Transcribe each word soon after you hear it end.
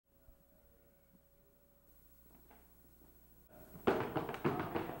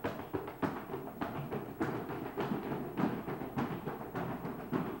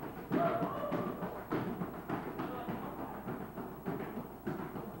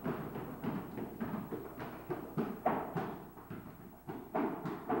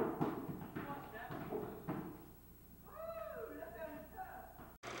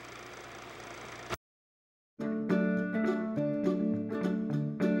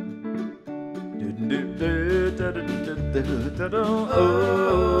Oh,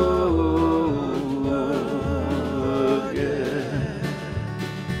 yeah.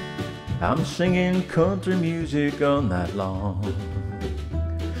 I'm singing country music all night long.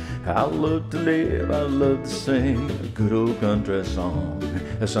 I love to live, I love to sing a good old country song.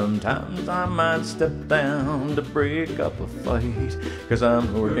 Sometimes I might step down to break up a fight, 'cause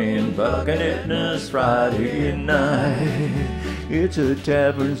I'm working buccaneers Friday night. It's a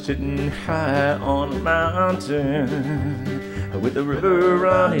tavern sitting high on a mountain, with the river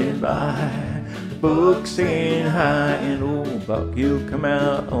running by, books saying hi, and old Buck, he'll come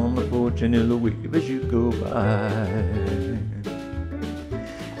out on the porch and he'll wave as you go by.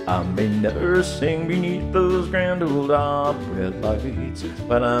 I may never sing beneath those grand old opera lights,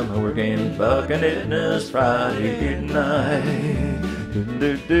 but I'm working buccaneers Friday night.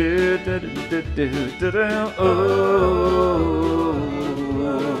 Oh,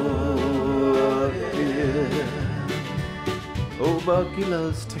 yeah. Oh, Bucky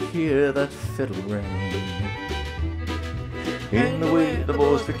loves to hear that fiddle ring, in the way the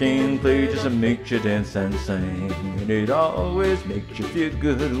voice the king plays just makes you dance and sing. And it always makes you feel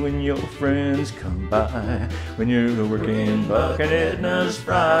good when your friends come by, when you're working buccaneers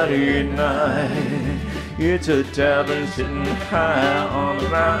Friday night. It's a tavern sitting high on the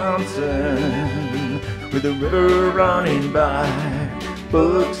mountain, with the river running by,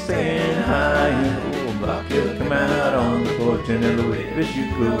 books saying hi, and old Buck, he'll come out on the porch and he'll wave as you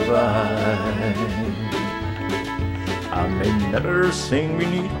go by. I may never sing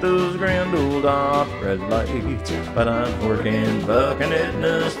beneath those grand old opera lights, but I'm working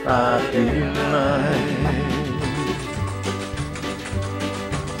buccaneers Friday night.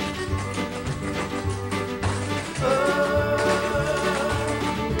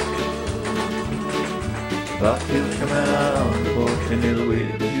 Buck, he'll come out on the porch and he'll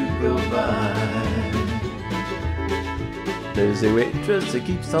wave as you go by. There's a waitress that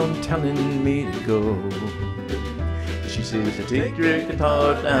keeps on telling me to go. She says to take your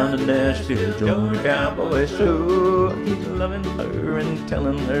guitar down to Nashville, join a cowboy show. I keep loving her and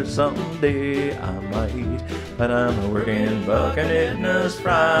telling her someday I might, but I'm working buccaneers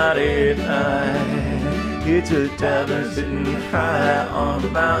Friday night. It's a tavern sitting high on the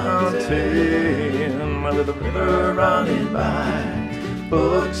mountain, with the river running by,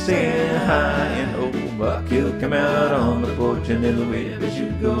 books saying hi, and old Buck, he'll come out on the porch and he'll wave as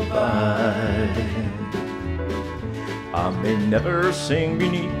you go by. I may never sing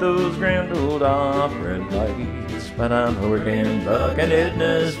beneath those grand old opera lights, but I'm working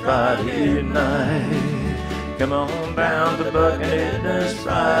buccaneers Friday night. Come on down to buccaneers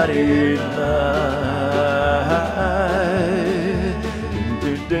Friday night.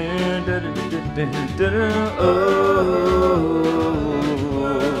 Oh,